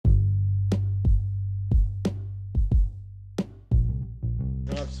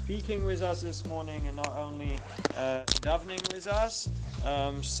speaking with us this morning and not only davening with us.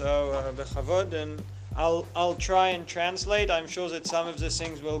 Bechavod, and I'll try and translate. I'm sure that some of the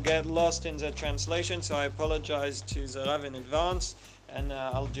things will get lost in the translation, so I apologize to the Rav in advance, and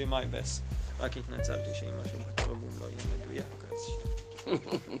I'll do my best. רק התנצלתי שאם משהו בתרגום לא יהיה מדויק.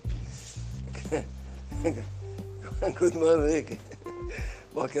 Good morning.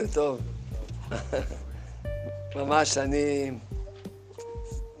 בוקר טוב. ממש אני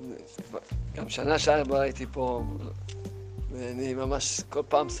גם שנה שעברה הייתי פה, ואני ממש כל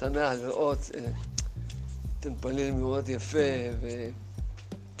פעם שמח לראות אתם פנים מאוד יפה,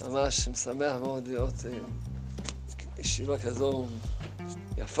 וממש משמח מאוד לראות ישיבה כזו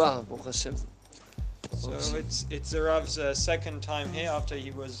יפה, ברוך השם. So it's the Rav's second time here after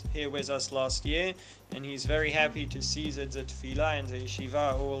he was here with us last year, and he's very happy to see that the tefillah and the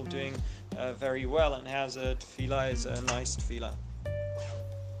yeshiva are all doing very well, and how the tefillah is a nice tefillah.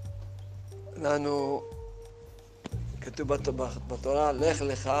 לנו כתוב בתורה, לך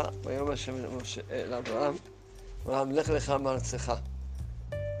לך, ויאמר השם לאברהם, אברהם, לך לך מארצך.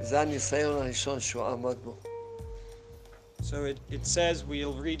 זה הניסיון הראשון שהוא עמד בו. So it says,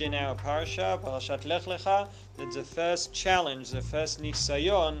 we'll read in our parasha, Parashat Lech Lecha, that the first challenge, the first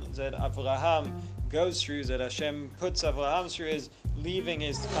nisayon that Avraham goes through, that Hashem puts Avraham through, is leaving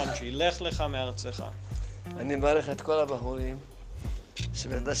his country. Lech Lecha me'artzecha. אני מברך את כל הבחורים,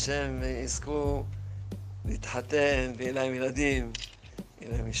 שבעזרת השם יזכו להתחתן, ויהיה להם ילדים,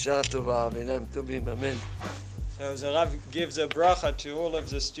 יהיה להם אישה טובה, ויהיה להם טובים, אמן. So the Rav gives a bracha to all of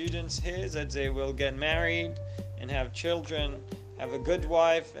the students here, that they will get married, and have children, have a good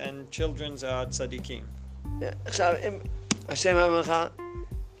wife, and children's are tzaddikim. עכשיו, אם השם אומר לך,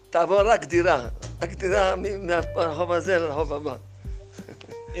 תעבור רק דירה מהרחוב הזה לרחוב הבא.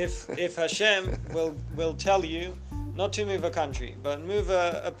 If Hashem will tell you not to move a country, but move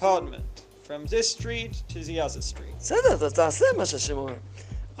an apartment from this street to the other street. בסדר, אתה תעשה מה שהשם אומר.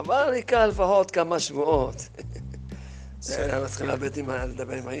 אבל ייקח לפחות כמה שבועות. אנחנו צריכים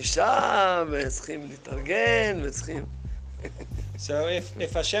לדבר עם האישה, וצריכים להתארגן, וצריכים... So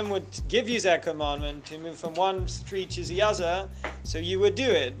if Hashem would give you that commandment to move from one street to the other, so you would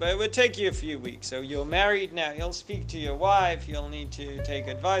do it, but it would take you a few weeks. So you're married now, you'll speak to your wife, you'll need to take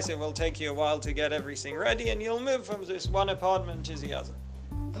advice, it will take you a while to get everything ready, and you'll move from this one apartment to the other.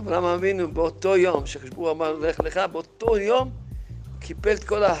 אברהם אבינו באותו יום, שחשבו אמר לך לך, באותו יום קיפל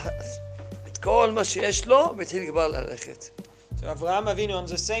את כל מה שיש לו, והתחיל כבר ללכת. So Avraham Avinu, on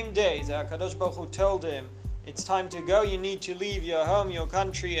the same day that HaKadosh Baruch Hu told him, it's time to go, you need to leave your home, your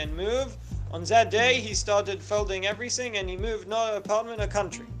country, and move. On that day, he started folding everything, and he moved not an apartment, a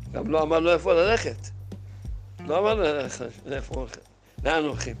country. גם לא אמר לו איפה ללכת. לא אמר לו איפה, לאן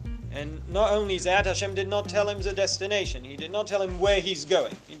הולכים. And not only that, Hashem did not tell him the destination. He did not tell him where he's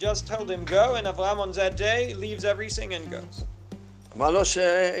going. He just told him go, and Avraham on that day leaves everything and goes. אמר לו שהוא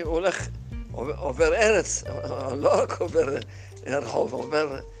הולך, עובר ארץ, לא רק עובר רחוב,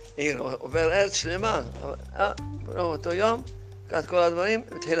 עובר עיר, עובר ארץ שלמה. באותו יום, קח כל הדברים,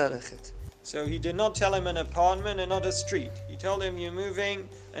 התחיל ללכת. So he did not tell him an apartment and not a street. He told him you're moving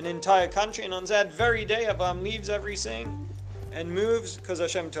an entire country, and on that very day, Abraham leaves everything and moves because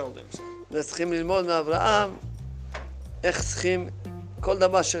Hashem told him so. צריכים ללמוד מאברהם איך צריכים, כל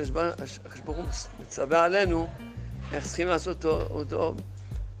דבר שהקדוש ברוך הוא מצווה עלינו, איך צריכים לעשות אותו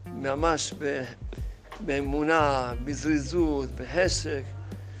ממש באמונה, בזריזות, בחשק,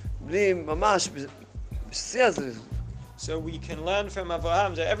 בלי ממש בשיא הזריזות. So we can learn from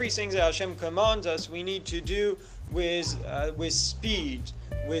Avraham that everything that Hashem commands us, we need to do with speed,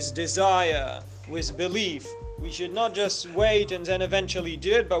 with desire, with belief. We should not just wait and then eventually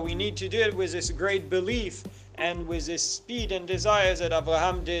do it, but we need to do it with this great belief and with this speed and desire that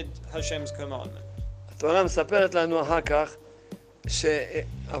Avraham did Hashem's commandment. התורה מספרת לנו אחר כך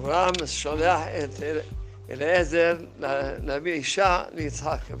שאברהם שולח את אליעזר להביא אישה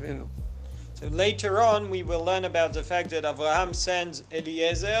ליצחק אבינו. So later on we will learn about the fact that Avraham sends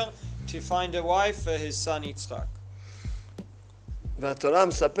Eliezer to find a wife for his son Yitzchak. והתורה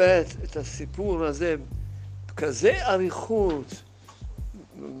מספרת את הסיפור הזה בכזה אריכות,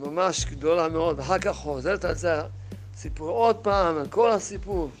 ממש גדולה מאוד, ואחר כך חוזרת על זה סיפור עוד פעם, על כל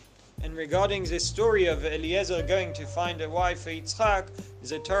הסיפור. And regarding this story of Eliezer going to find a wife for Yitzchak,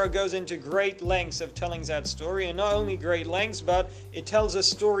 the Torah goes into great lengths of telling that story, and not only great lengths, but it tells a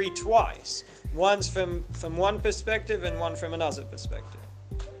story twice. Once from one perspective and one from another perspective.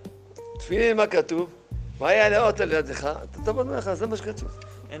 תפילין מה כתוב? והיה לאות על ידך, אתה תעבוד ממך, זה מה שכתוב.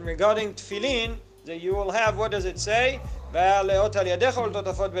 And regarding tefillin, that you will have, what does it say? והיה לאות על ידך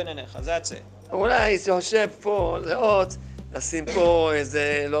ולטוטפות בין עיניך. That's it. אולי הייתי חושב פה לאות, לשים פה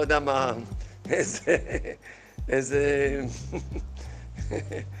איזה, לא יודע מה, איזה,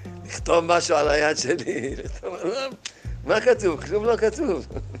 לכתוב משהו על היד שלי, מה כתוב? כלום לא כתוב.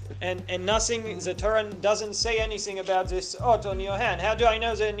 And nothing, the Torah doesn't say anything about this ot on your hand. How do I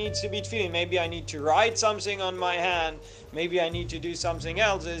know that it needs to be tefillin? Maybe I need to write something on my hand. Maybe I need to do something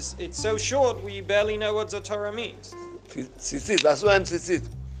else. It's so short, we barely know what the Torah means. ציצית, ועשו להם ציצית.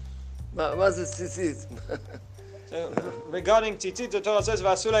 מה זה ציצית? So, regarding tzitzit, the Torah says,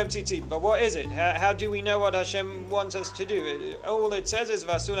 "V'asu lahem tzitzit." But what is it? How do we know what Hashem wants us to do? All it says is,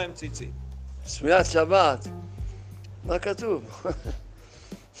 "V'asu lahem tzitzit." שמירת שבת. מה כתוב?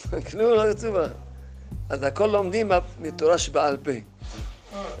 כלום לא כתוב. אז הכל לומדים מתורה שבעל פה.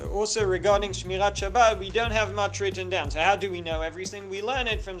 Also, regarding Shmirat Shabbat, we don't have much written down. So how do we know everything? We learn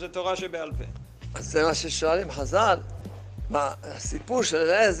it from the Torah Shebe'al Peh. אז זה מה ששואלים חז"ל. מה, הסיפור של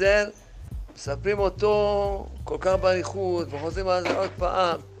אליעזר, מספרים אותו כל כך באריכות, וחוזרים על זה עוד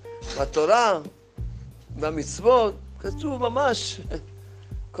פעם. בתורה, במצוות, כתוב ממש,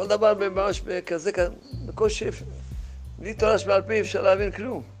 כל דבר ממש כזה, בקושי, בלי תורה שבעל פה אפשר להבין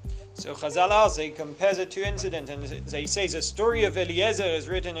כלום. So Chazal also, he compares it to incident, and they say the story of Eliezer is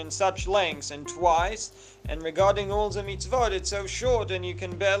written in such lengths and twice, and regarding all the mitzvot, it's so short and you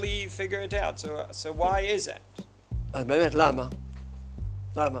can barely figure it out. So why is that? אז באמת, למה?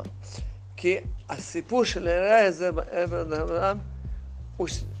 למה? כי הסיפור של אליעזר בעבר אברהם,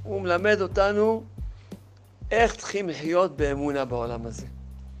 הוא מלמד אותנו איך צריכים לחיות באמונה בעולם הזה.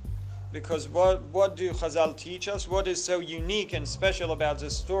 Because what do Chazal teach us? What is so unique and special about the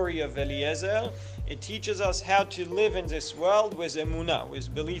story of Eliezer? It teaches us how to live in this world with emunah,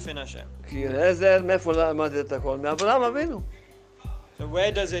 with belief in Hashem. כי אליעזר, מאיפה למד את הכל? מאברהם אבינו. So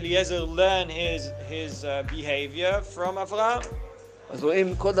where does Eliezer learn his behavior from Avraham? אז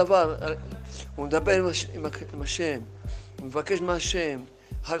רואים כל דבר, הוא מדבר עם השם, הוא מבקש מהשם,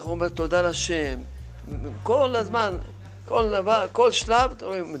 אחר כך הוא אומר תודה לשם, כל הזמן, כל דבר, כל שלב,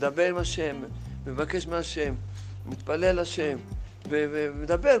 הוא מדבר עם השם, מבקש מהשם, מתפלל לשם,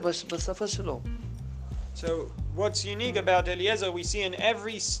 ומדבר בשפה שלו. So what's unique about Eliezer, we see in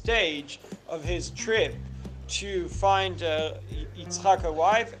every stage of his trip to find Yitzchak a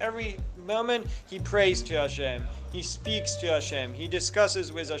wife, every moment he prays to Hashem, he speaks to Hashem, he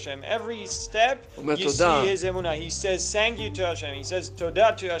discusses with Hashem. Every step you see his emunah. He says thank you to Hashem, he says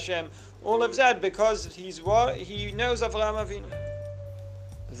todah to Hashem. All of that because he knows Avraham Avinu.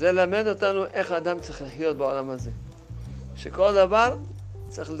 זה למד אותנו איך האדם צריך לחיות בעולם הזה. שכל דבר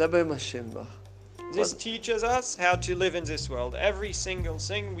צריך לדבר עם השם. This teaches us how to live in this world. Every single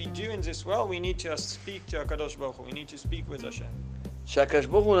thing we do in this world, we need to speak to HaKadosh Baruch Hu. We need to speak with Hashem. שהקדוש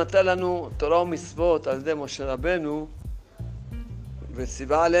ברוך הוא נתן לנו תורה ומצוות על ידי משה רבנו,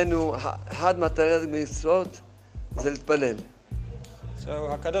 וציווה עלינו, אחד מהתרי"ג מצוות זה להתפלל. So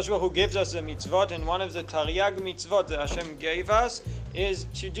HaKadosh Baruch Hu gives us the mitzvot, and one of the Taryag mitzvot that Hashem gave us is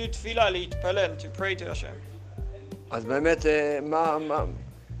to do tefillah, להתפלל, to pray to Hashem. אז באמת,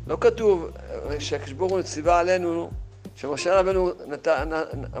 לא כתוב שהקדוש ברוך הוא ציווה עלינו, שמשה רבנו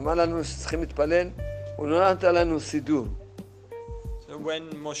אמר לנו שצריכים להתפלל, הוא לא נתן לנו סידור. So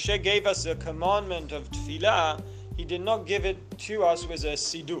when Moshe gave us the commandment of tefillah, he did not give it to us with a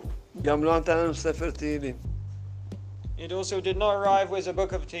siddur. גם לא נתן לנו ספר תהילים. It also did not arrive with a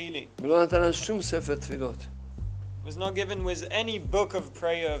book of Tehillim. ולא נתן לנו שום ספר תפילות. It was not given with any book of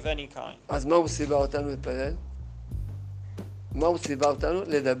prayer of any kind. אז מה הוא ציווה אותנו להתפלל? מה הוא ציווה אותנו?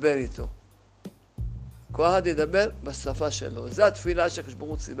 לדבר איתו. כל אחד ידבר בשפה שלו. זו התפילה שהקדוש ברוך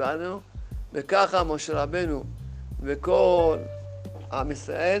הוא ציווה לנו, וככה משה רבנו וכל עם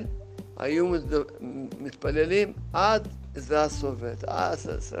ישראל היו מתפללים עד עזרא הסופר. עד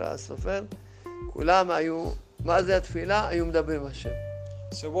עזרא הסופר, כולם היו, מה זה התפילה? היו מדברים עם השם.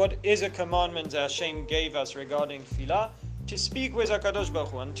 So what is a commandment that Hashem gave us regarding tefillah? To speak with HaKadosh Baruch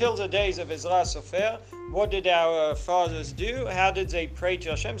Hu. Until the days of Ezra Sofer, what did our fathers do? How did they pray to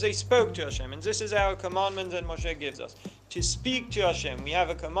Hashem? They spoke to Hashem. And this is our commandment that Moshe gives us. To speak to Hashem. We have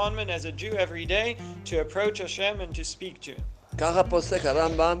a commandment as a Jew every day to approach Hashem and to speak to Him. ככה פוסק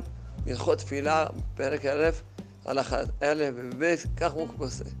הרמב"ם, הלכות תפילה, פרק א', הלכה א' וב', כך הוא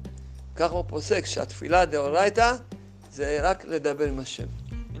פוסק. כך הוא פוסק שהתפילה דאורייתא זה רק לדבר עם השם.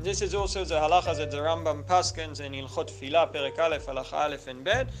 And this is also the halacha that the Rambam paskins in Hilchot Tefillah, Perek Aleph, Halacha Aleph and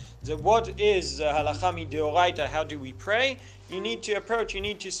Bet. That what is the halacha mideoraita? How do we pray? You need to approach. You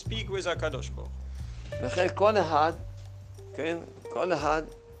need to speak with HaKadosh Baruch Hu. לכן כל אחד, כן, כל אחד,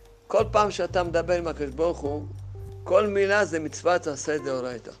 כל פעם שאתה מדבר עם הקדוש ברוך הוא, כל מילה זה מצוות עשה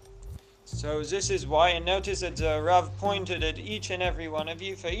דאורייתא. So this is why, and notice that the Rav pointed at each and every one of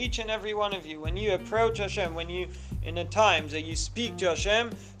you. For each and every one of you, when you approach Hashem, when you, in the times that you speak to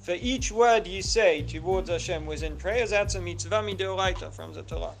Hashem, for each word you say towards Hashem within prayers, that's a mitzvah midoraita from the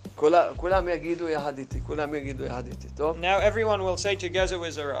Torah. כולם יגידו יחד איתי, כולם יגידו יחד איתי, טוב? Now everyone will say together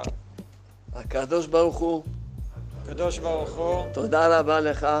with the Rav. הקדוש ברוך הוא, Kadosh Baruch Hu, תודה רבה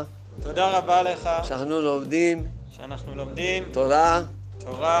לך, תודה רבה לך, שאנחנו לומדים שאנחנו לומדים תורה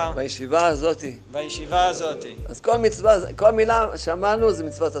תורה בישיבה הזאתי. בישיבה הזאתי. אז כל מצווה, כל מילה שאמרנו זה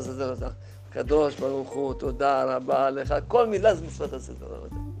מצוות הסדר אותה. קדוש ברוך הוא, תודה רבה לך, כל מילה זה מצוות הסדר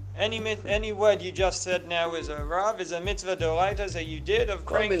אותה. Any word you just said now is a Rav, is a mitzvah doraita that you did of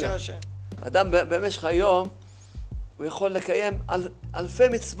praying to Hashem. אדם במשך היום, הוא יכול לקיים אלפי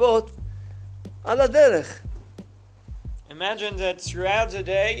מצוות על הדרך. Imagine that throughout the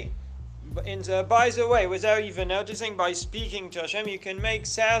day, by the way, without even noticing, by speaking to Hashem, you can make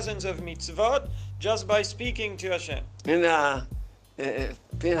thousands of mitzvot just by speaking to Hashem. הנה,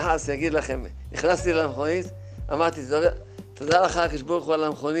 פנחס יגיד לכם, נכנסתי למכונית, אמרתי, תודה לך הקדוש ברוך הוא על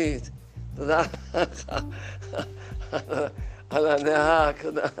המכונית, תודה לך על הנהג.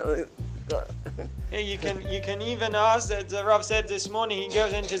 You can even ask that the Rav said this morning, he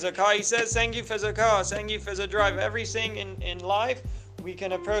goes into the car, he says, thank you for the car, thank you for the drive. Everything in life, we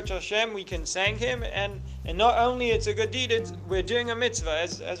can approach Hashem, we can thank Him, and not only it's a good deed, we're doing a mitzvah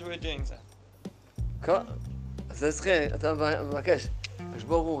as we're doing that. אז צריכים, אתה מבקש, הקדוש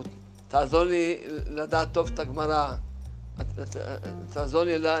ברוך הוא, תעזור לי לדעת טוב את הגמרא, תעזור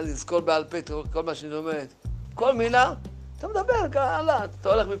לי לזכור בעל פה כל מה שאני לומד. כל מילה, אתה מדבר, הלאה,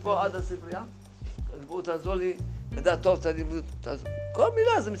 אתה הולך מפה עד הספרייה, הקדוש ברוך הוא תעזור לי לדעת טוב את הלימוד, כל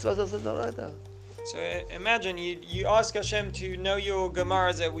מילה זה מצוות הסדר אותה. So imagine you ask Hashem to know your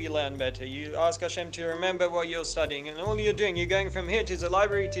Gemara that we learn better. You ask Hashem to remember what you're studying, and all you're doing, you're going from here to the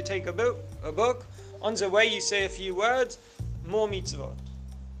library to take a book. On the way, you say a few words, more mitzvot.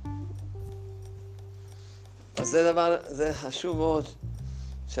 אז זה דבר, זה חשוב מאוד,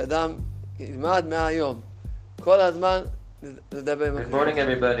 שאדם ילמד מהיום, כל הזמן לדבר עם Good morning,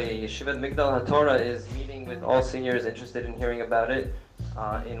 everybody. Yeshivat Migdal HaTorah is meeting with all seniors interested in hearing about it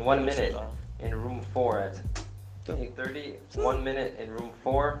in 1 minute in room 4 at 8:30. 1 minute in room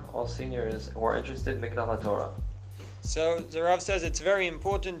 4. All seniors who are interested, Migdal HaTorah. So the Rav says it's very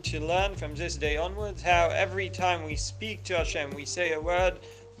important to learn from this day onwards how every time we speak to Hashem, we say a word,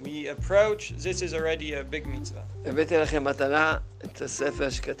 we approach, this is already a big mitzvah. הבאתי לכם מתנה את הספר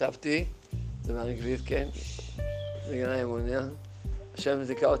שכתבתי, זה מאנגלית, כן, זה גן האמוניה. השם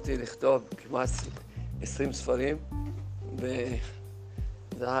זיכה אותי לכתוב כמעט 20 ספרים,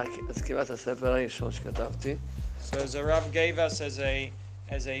 וזה כמעט הספר הראשון שכתבתי. So the Rav gave us as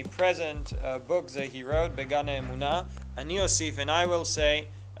a present book that he wrote, Began Emunah, and Yosef, and I will say,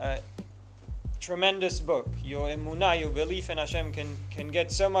 tremendous book. Your emunah, your belief in Hashem can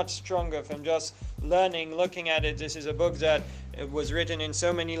get so much stronger from just learning, looking at it. This is a book that it was written in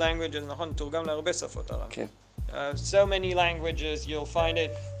so many languages. Okay. So many languages, you'll find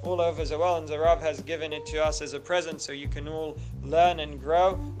it all over the world, and the Rav has given it to us as a present so you can all learn and grow.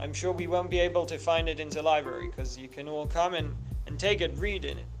 I'm sure we won't be able to find it in the library because you can all come and take it, read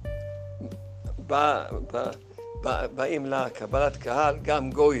in it. באים לקבלת קהל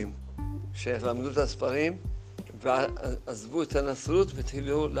גם גויים שלמדו את הספרים ועזבו את הנצרות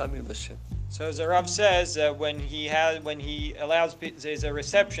והתחילו להאמין בשם. So the Rav says that when he allows, there's a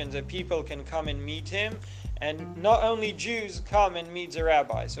reception that people can come and meet him, and not only Jews come and meet the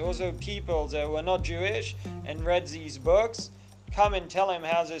rabbi, so also people that were not Jewish and read these books come and tell him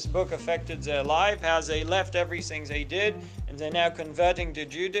how this book affected their life, how they left everything they did, and they're now converting to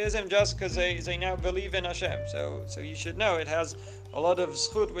Judaism just because they now believe in Hashem. So you should know it has a lot of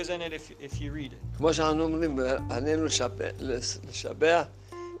zchut within it if you read it. כמו שאנחנו אומרים, עלינו לשבח,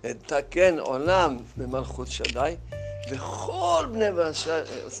 לתקן עולם במלכות שדי, וכל בני בשר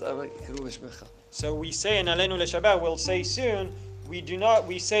יקראו בשמך. So we say in Alenu Leshabbat, we'll say soon, we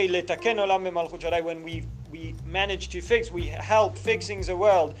say letaken olam b'malchut shaddai when we manage to fix, we help fixing the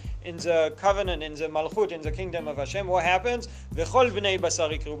world in the covenant, in the malchut, in the kingdom of Hashem. What happens? V'chol b'nei basar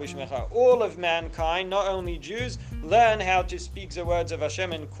yikru b'shmecha. All of mankind, not only Jews, learn how to speak the words of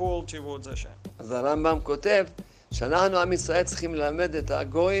Hashem and call towards Hashem. אז הרמב"ם כותב שאנחנו עם ישראל צריכים ללמד את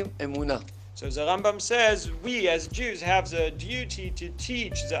הגויים אמונה. So the Rambam says, we as Jews have the duty to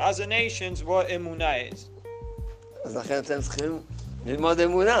teach the other nations what emunah is. אז לכן אתם צריכים ללמוד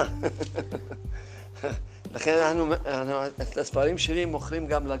אמונה. לכן אנחנו את הספרים שלי מוכרים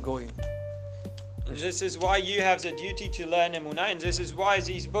גם לגויים. And this is why you have the duty to learn emunah, and this is why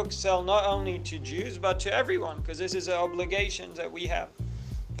these books sell not only to Jews but to everyone, because this is an obligation that we have.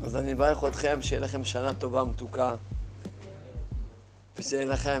 אז אני מברך אתכם שיהיה לכם שנה טובה ומתוקה, ושיהיה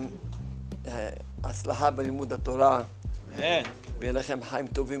לכם הצלחה בלימוד התורה, אמן. ויהיה לכם חיים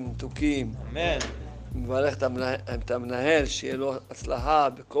טובים ומתוקים. אמן. מברך את המנהל, שיהיה לו הצלחה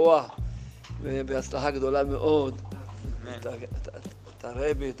בכוח ובהצלחה גדולה מאוד. את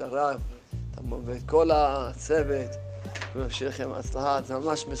הרבי, את הרב, ואת כל הצוות, ושיהיה לכם הצלחה. זה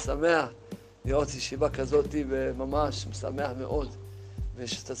ממש משמח לראות ישיבה כזאת, וממש משמח מאוד.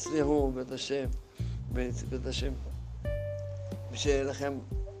 ושתצליחו בית השם, בית השם. ושיהיה לכם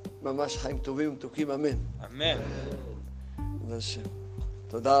ממש חיים טובים ומתוקים, אמן. אמן. בית השם.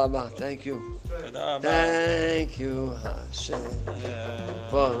 תודה רבה, thank you. תודה רבה. Thank you, Hashem,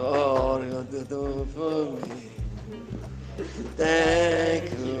 for all you do for me. Thank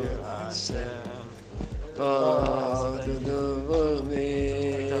you, Hashem, for all you do for me.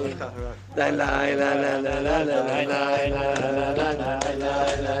 La la la la la la la la la la la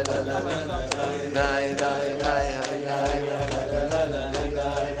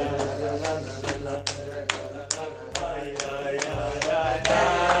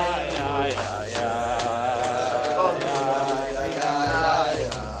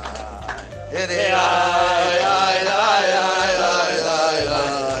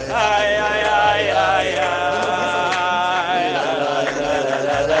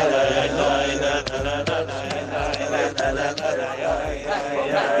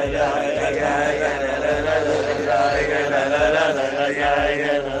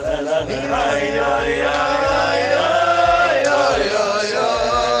Yeah.